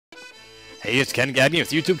Hey, it's Ken Gagne with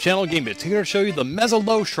YouTube channel Gamebits, here to show you the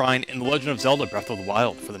Mezza Shrine in The Legend of Zelda Breath of the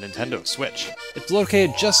Wild for the Nintendo Switch. It's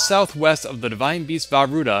located just southwest of the Divine Beast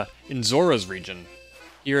Varuda in Zora's region.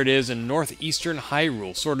 Here it is in northeastern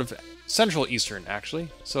Hyrule, sort of central eastern actually,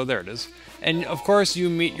 so there it is. And of course you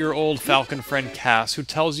meet your old falcon friend Cass, who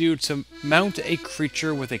tells you to mount a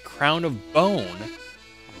creature with a crown of bone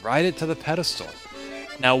and ride it to the pedestal.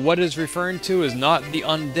 Now what it is referring to is not the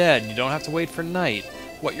undead, you don't have to wait for night.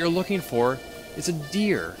 What you're looking for is a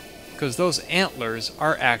deer, because those antlers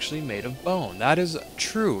are actually made of bone. That is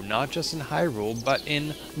true, not just in Hyrule, but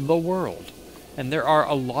in the world. And there are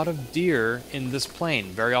a lot of deer in this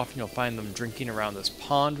plain. Very often you'll find them drinking around this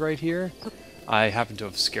pond right here. I happen to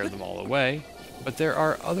have scared them all away, but there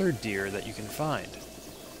are other deer that you can find.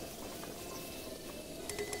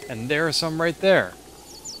 And there are some right there.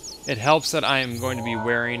 It helps that I am going to be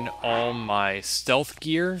wearing all my stealth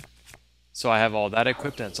gear, so I have all that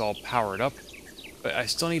equipped and it's all powered up, but I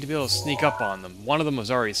still need to be able to sneak up on them. One of them has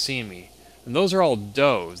already seen me, and those are all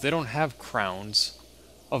does. They don't have crowns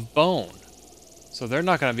of bone, so they're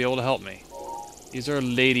not going to be able to help me. These are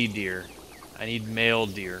lady deer. I need male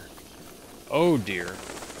deer. Oh dear.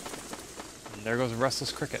 And there goes a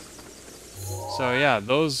restless cricket. So yeah,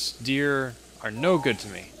 those deer are no good to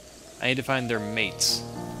me. I need to find their mates.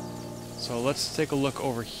 So let's take a look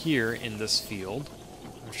over here in this field.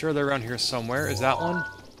 I'm sure they're around here somewhere. Is that one?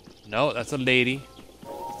 No, that's a lady.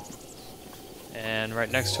 And right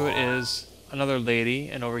next to it is another lady.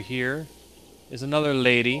 And over here is another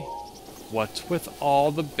lady. What's with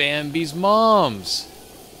all the Bambi's moms?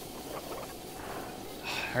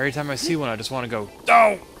 Every time I see one, I just want to go,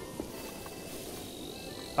 no!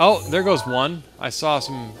 Oh, there goes one. I saw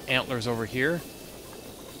some antlers over here.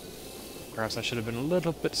 Perhaps I should have been a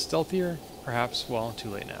little bit stealthier. Perhaps, well, too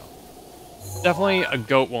late now. Definitely a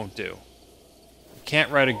goat won't do. You can't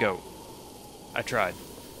ride a goat. I tried.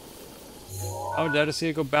 Oh, did I just see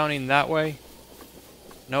it go bounding that way?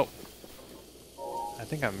 Nope. I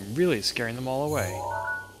think I'm really scaring them all away.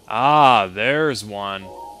 Ah, there's one.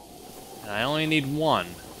 And I only need one.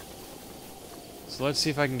 So let's see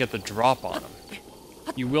if I can get the drop on him.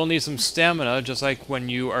 You will need some stamina, just like when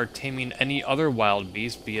you are taming any other wild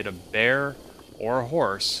beast, be it a bear or a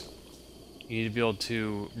horse. You need to be able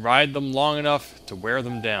to ride them long enough to wear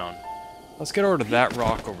them down. Let's get over to that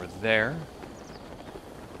rock over there.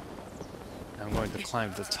 I'm going to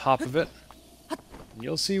climb to the top of it. And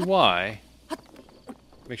you'll see why.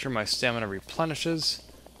 Make sure my stamina replenishes.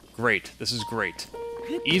 Great, this is great.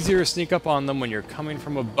 Easier to sneak up on them when you're coming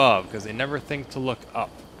from above, because they never think to look up.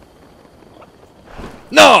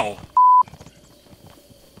 No!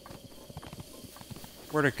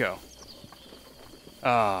 Where'd it go?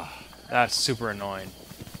 Ah. That's super annoying.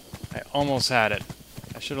 I almost had it.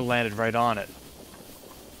 I should have landed right on it.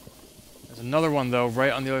 There's another one, though,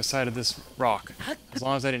 right on the other side of this rock. As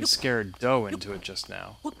long as I didn't scare a doe into it just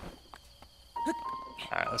now.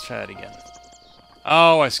 Alright, let's try that again.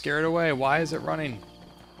 Oh, I scared it away. Why is it running?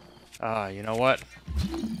 You know what?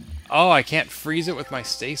 Oh, I can't freeze it with my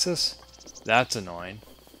stasis? That's annoying.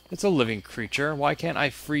 It's a living creature. Why can't I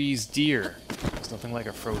freeze deer? There's nothing like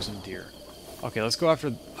a frozen deer. Okay, let's go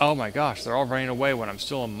after... Oh my gosh, they're all running away when I'm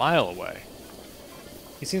still a mile away.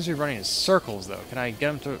 He seems to be running in circles, though. Can I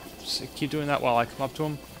get him to keep doing that while I come up to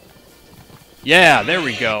him? Yeah, there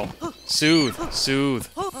we go. Soothe, soothe.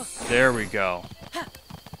 There we go.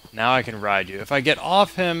 Now I can ride you. If I get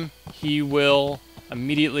off him, he will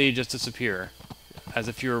immediately just disappear. As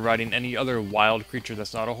if you were riding any other wild creature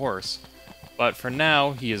that's not a horse. But for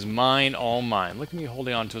now, he is mine, all mine. Look at me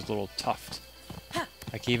holding on to his little tuft.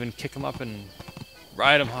 I can even kick him up and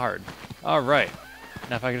ride him hard. Alright.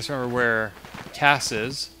 Now if I can just remember where Cass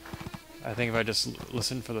is, I think if I just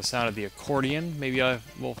listen for the sound of the accordion, maybe I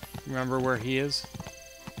will remember where he is.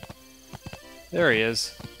 There he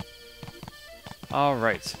is.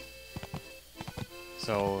 Alright.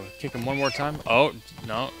 So, kick him one more time. Oh,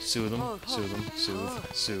 no. Soothe him, soothe him,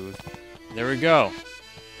 soothe, soothe. There we go.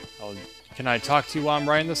 Can I talk to you while I'm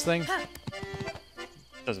riding this thing?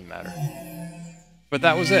 Doesn't matter. But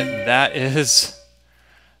that was it. That is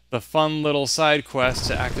the fun little side quest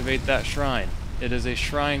to activate that shrine. It is a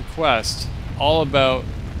shrine quest all about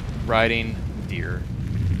riding deer.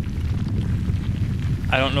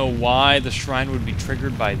 I don't know why the shrine would be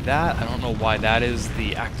triggered by that. I don't know why that is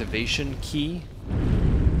the activation key.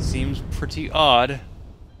 Seems pretty odd.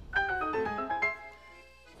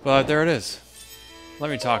 But there it is. Let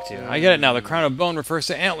me talk to you. I get it now. The crown of bone refers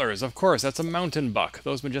to antlers. Of course, that's a mountain buck.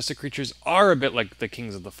 Those majestic creatures are a bit like the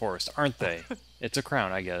kings of the forest, aren't they? It's a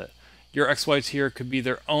crown, I get it. Your exploits here could be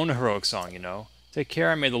their own heroic song, you know. Take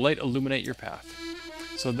care, and may the light illuminate your path.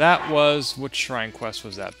 So that was... Which shrine quest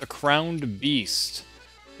was that? The Crowned Beast.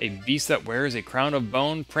 A beast that wears a crown of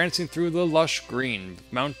bone, prancing through the lush green.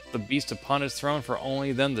 Mount the beast upon its throne, for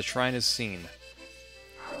only then the shrine is seen.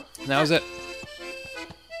 And that was it.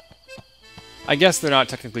 I guess they're not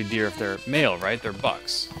technically deer if they're male, right? They're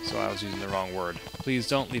bucks. So I was using the wrong word. Please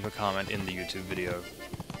don't leave a comment in the YouTube video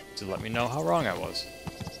to let me know how wrong I was.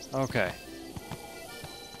 Okay.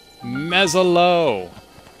 Mezza.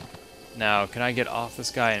 Now, can I get off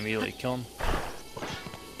this guy and immediately kill him?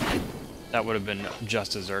 That would have been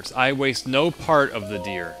just desserts. I waste no part of the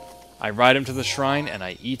deer. I ride him to the shrine and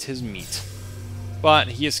I eat his meat. But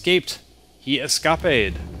he escaped. He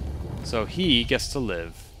escaped. So he gets to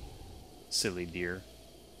live. Silly deer.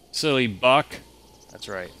 Silly buck. That's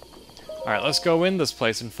right. Alright, let's go in this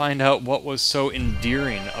place and find out what was so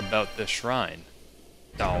endearing about this shrine.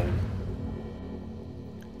 Oh.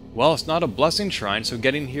 Well, it's not a blessing shrine, so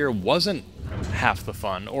getting here wasn't half the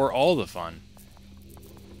fun, or all the fun.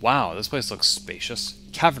 Wow, this place looks spacious.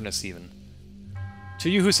 Cavernous, even. To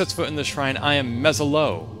you who sets foot in this shrine, I am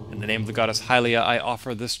Mezza. In the name of the goddess Hylia, I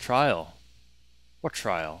offer this trial. What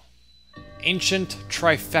trial? Ancient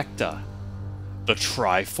Trifecta. The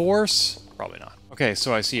Triforce? Probably not. Okay,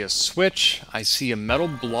 so I see a switch. I see a metal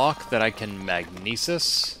block that I can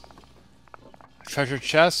magnesis. A treasure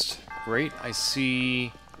chest. Great. I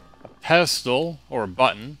see a pedestal, or a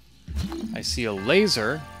button. I see a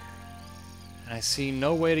laser. And I see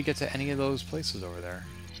no way to get to any of those places over there.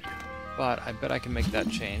 But I bet I can make that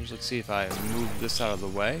change. Let's see if I move this out of the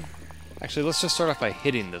way. Actually, let's just start off by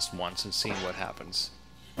hitting this once and seeing what happens.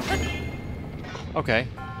 Okay,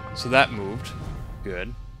 so that moved.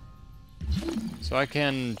 Good. So I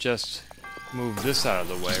can just move this out of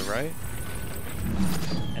the way, right?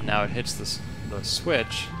 And now it hits the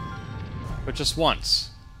switch, but just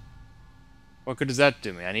once. What good does that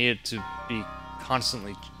do me? I need it to be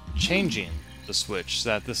constantly changing the switch so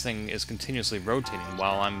that this thing is continuously rotating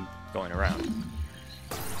while I'm going around.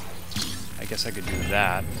 I guess I could do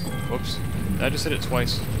that. Whoops. Did I just hit it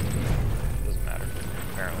twice? Doesn't matter,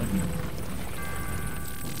 apparently.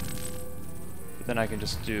 But then I can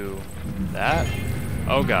just do that.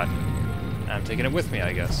 Oh god. I'm taking it with me,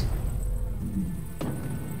 I guess.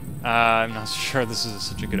 I'm not sure this is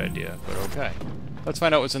such a good idea, but okay. Let's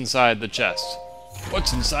find out what's inside the chest.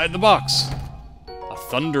 What's inside the box? A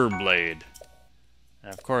Thunder Blade.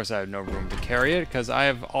 And of course I have no room to carry it, because I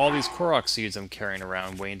have all these Korok seeds I'm carrying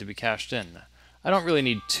around waiting to be cashed in. I don't really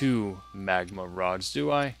need 2 magma rods,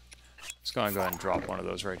 do I? Just gonna go ahead and drop one of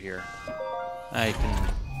those right here. I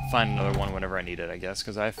can find another one whenever I need it, I guess,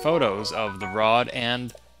 because I have photos of the rod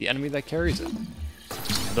and the enemy that carries it.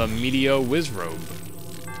 The Meteo Wizrobe.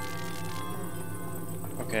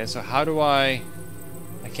 Okay, so how do I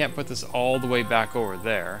can't put this all the way back over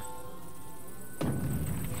there.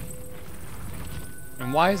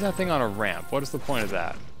 And why is that thing on a ramp? What is the point of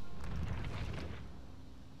that?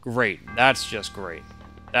 Great. That's just great.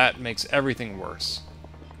 That makes everything worse.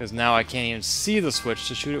 Because now I can't even see the switch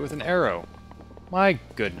to shoot it with an arrow. My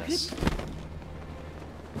goodness.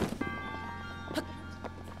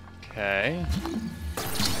 Okay.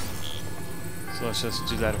 So let's just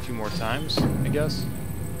do that a few more times, I guess.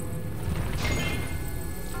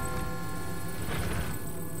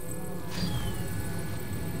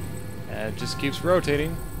 And it just keeps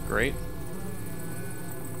rotating. Great.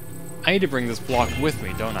 I need to bring this block with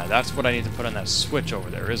me, don't I? That's what I need to put on that switch over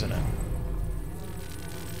there, isn't it?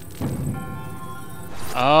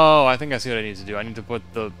 Oh, I think I see what I need to do. I need to put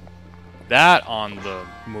that on the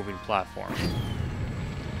moving platform.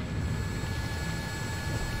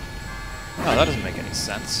 Oh, that doesn't make any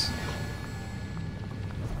sense.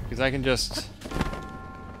 Because I can just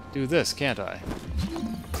do this, can't I?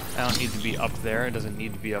 I don't need to be up there. It doesn't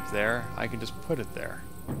need to be up there. I can just put it there.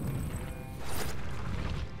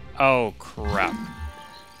 Oh, crap.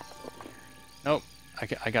 Nope.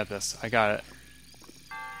 I got this. I got it.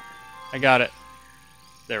 I got it.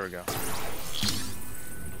 There we go.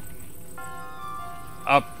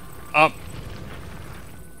 Up. Up.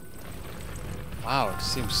 Wow, it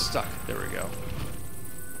seems stuck. There we go.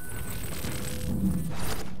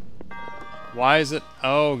 Why is it...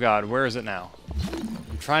 Oh, God. Where is it now?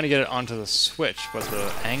 I'm trying to get it onto the switch, but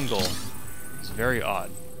the angle is very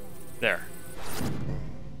odd. There.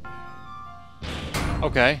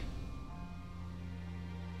 Okay.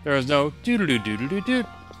 There is no doo-doo-doo-doo-doo-doo.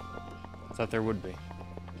 I thought there would be.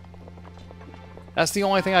 That's the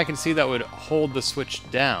only thing I can see that would hold the switch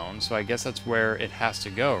down, so I guess that's where it has to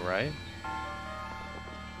go, right?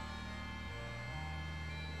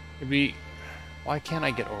 Maybe... Why can't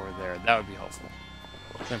I get over there? That would be helpful.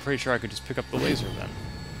 I'm pretty sure I could just pick up the laser then.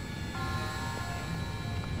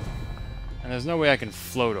 And there's no way I can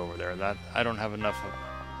float over there. That I don't have enough of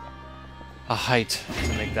a height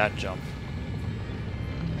to make that jump.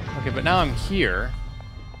 Okay, but now I'm here.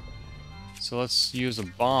 So let's use a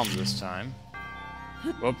bomb this time.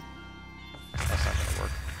 Whoop. That's not gonna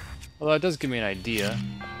work. Although it does give me an idea.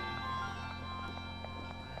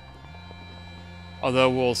 Although,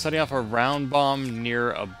 will setting off a round bomb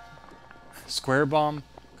near a square bomb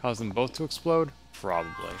cause them both to explode?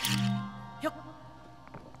 Probably.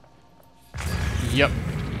 Yep.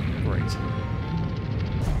 Great.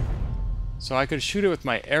 So I could shoot it with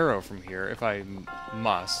my arrow from here if I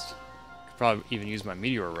must. Could probably even use my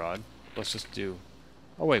meteor rod. Let's just do...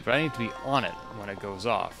 Oh wait, but I need to be on it when it goes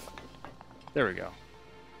off. There we go.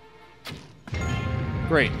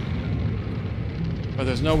 Great. But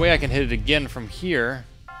there's no way I can hit it again from here.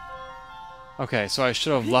 Okay, so I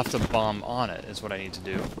should have left a bomb on it, is what I need to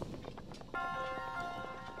do.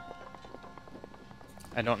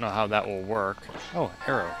 I don't know how that will work. Oh,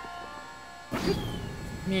 arrow.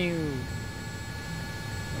 Mew.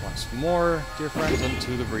 Once more, dear friends,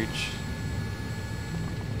 into the breach.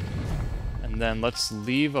 And then let's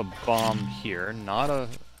leave a bomb here. Not a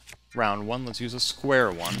round one, let's use a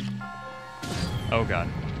square one. Oh god.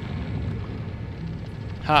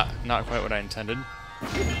 Ha! Not quite what I intended.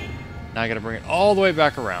 Now I gotta bring it all the way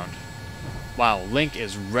back around. Wow, Link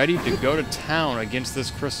is ready to go to town against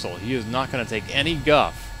this crystal. He is not gonna take any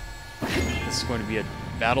guff. This is going to be a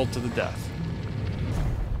battle to the death.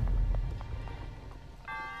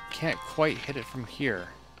 Can't quite hit it from here.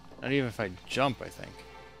 Not even if I jump, I think.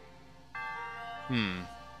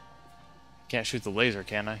 Can't shoot the laser,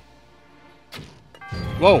 can I?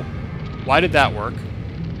 Whoa! Why did that work?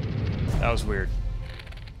 That was weird.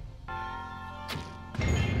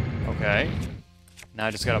 Okay. Now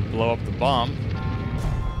I just gotta blow up the bomb.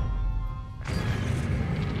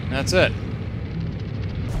 And that's it.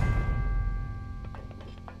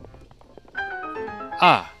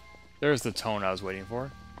 Ah! There's the tone I was waiting for.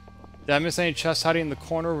 Did I miss any chests hiding in the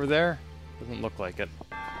corner over there? Doesn't look like it.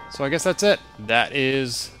 So I guess that's it. That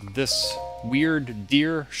is this weird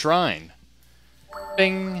deer shrine.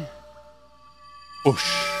 Bing!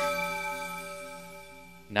 Boosh!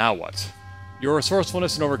 Now what? Your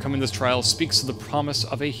resourcefulness in overcoming this trial speaks to the promise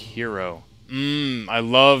of a hero. I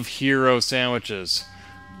love hero sandwiches.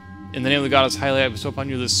 In the name of the goddess highly I bestow upon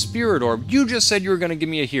you this spirit orb. You just said you were going to give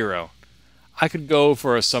me a hero. I could go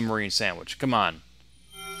for a submarine sandwich. Come on.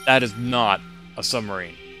 That is not a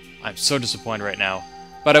submarine. I'm so disappointed right now.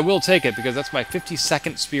 But I will take it because that's my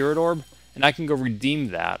 52nd spirit orb, and I can go redeem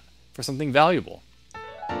that for something valuable.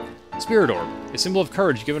 Spirit orb, a symbol of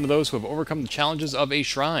courage given to those who have overcome the challenges of a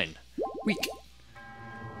shrine. Weak.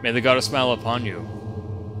 May the goddess smile upon you.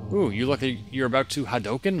 Ooh, you look like you're about to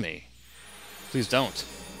Hadoken me. Please don't.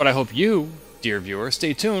 But I hope you, dear viewer,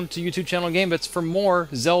 stay tuned to YouTube channel Gamebits for more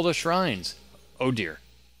Zelda shrines. Oh dear.